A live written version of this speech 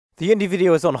The indie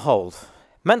video is on hold.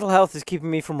 Mental health is keeping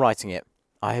me from writing it.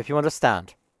 I hope you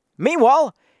understand.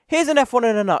 Meanwhile, here's an F1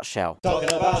 in a nutshell.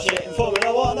 Talking about shit in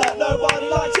Formula 1 that nobody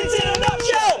likes, it's in a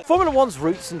nutshell! Formula 1's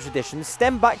roots and traditions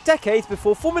stem back decades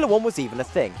before Formula 1 was even a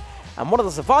thing. And one of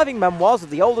the surviving memoirs of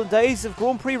the olden days of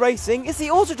Grand Prix racing is the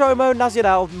Autodromo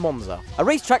Nazionale Monza, a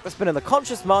racetrack that's been in the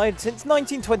conscious mind since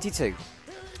 1922,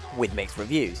 with mixed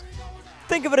reviews.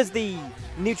 Think of it as the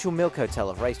neutral milk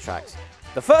hotel of racetracks.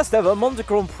 The first ever Monza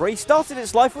Grand Prix started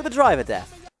its life with a driver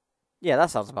death. Yeah, that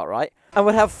sounds about right. And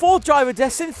would have 4 driver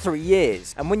deaths in 3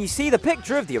 years. And when you see the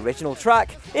picture of the original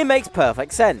track, it makes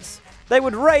perfect sense. They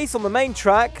would race on the main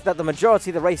track that the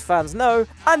majority of the race fans know,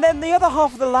 and then the other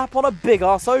half of the lap on a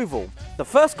big-ass oval. The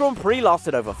first Grand Prix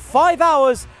lasted over 5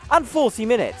 hours and 40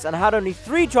 minutes and had only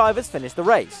 3 drivers finish the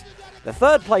race. The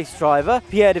third place driver,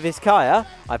 Pierre de Vizcaya,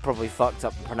 I probably fucked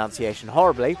up the pronunciation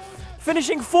horribly,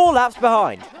 finishing 4 laps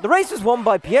behind. The race was won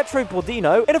by Pietro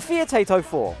Bordino in a Fiat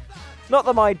 804. Not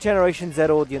that my Generation Z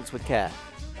audience would care.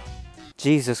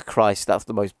 Jesus Christ, that's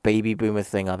the most baby boomer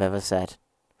thing I've ever said.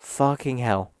 Fucking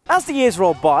hell. As the years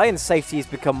roll by and safety has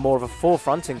become more of a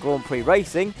forefront in Grand Prix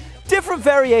racing, different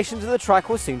variations of the track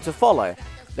were soon to follow.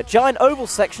 The giant oval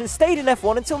section stayed in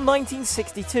F1 until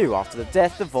 1962 after the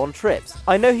death of Von Trips.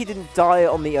 I know he didn't die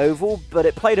on the oval, but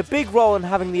it played a big role in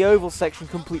having the oval section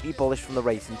completely abolished from the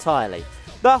race entirely,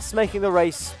 thus making the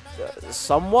race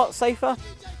somewhat safer.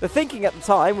 The thinking at the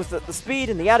time was that the speed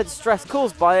and the added stress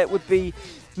caused by it would be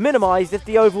minimised if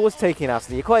the oval was taken out of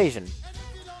the equation.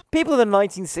 People in the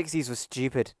 1960s were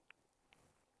stupid,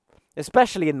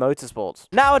 especially in motorsports.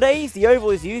 Nowadays, the oval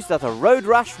is used as a road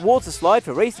rash water slide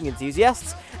for racing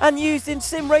enthusiasts and used in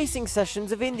sim racing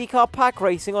sessions of IndyCar pack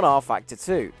racing on R-Factor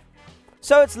 2.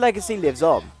 So its legacy lives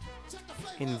on,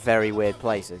 in very weird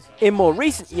places. In more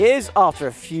recent years, after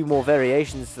a few more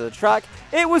variations to the track,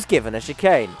 it was given a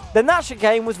chicane. Then that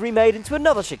chicane was remade into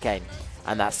another chicane.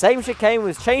 And that same chicane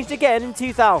was changed again in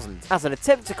 2000, as an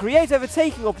attempt to create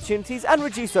overtaking opportunities and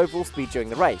reduce overall speed during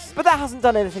the race. But that hasn't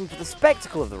done anything for the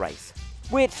spectacle of the race,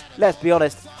 which, let's be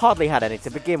honest, hardly had any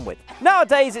to begin with.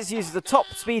 Nowadays it's used as a top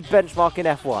speed benchmark in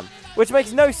F1, which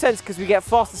makes no sense because we get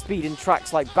faster speed in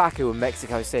tracks like Baku and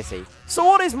Mexico City. So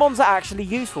what is Monza actually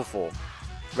useful for?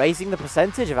 Raising the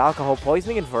percentage of alcohol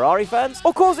poisoning in Ferrari fans?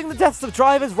 Or causing the deaths of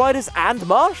drivers, riders and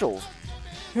marshals?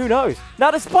 Who knows? Now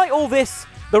despite all this,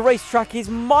 the racetrack is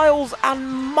miles and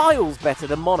miles better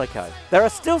than Monaco. There are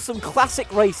still some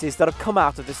classic races that have come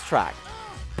out of this track.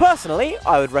 Personally,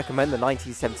 I would recommend the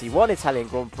 1971 Italian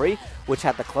Grand Prix, which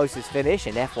had the closest finish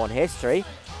in F1 history,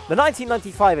 the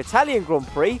 1995 Italian Grand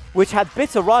Prix, which had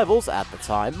bitter rivals at the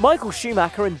time, Michael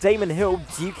Schumacher and Damon Hill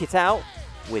duke it out,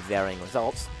 with varying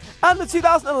results, and the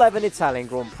 2011 Italian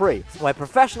Grand Prix, where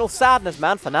professional sadness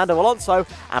man Fernando Alonso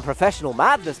and professional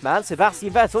madness man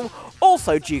Sebastian Vettel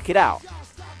also duke it out,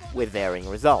 with varying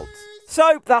results.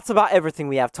 So that's about everything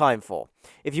we have time for.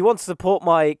 If you want to support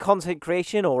my content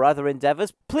creation or other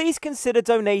endeavours, please consider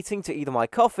donating to either my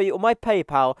Ko-fi or my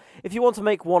PayPal if you want to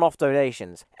make one-off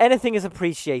donations. Anything is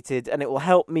appreciated and it will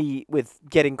help me with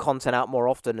getting content out more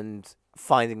often and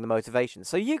finding the motivation,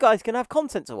 so you guys can have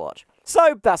content to watch.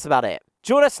 So that's about it.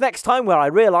 Join us next time where I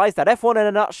realise that F1 in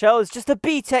a nutshell is just a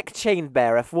B-Tech chain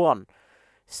bear F1.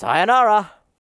 Sayonara!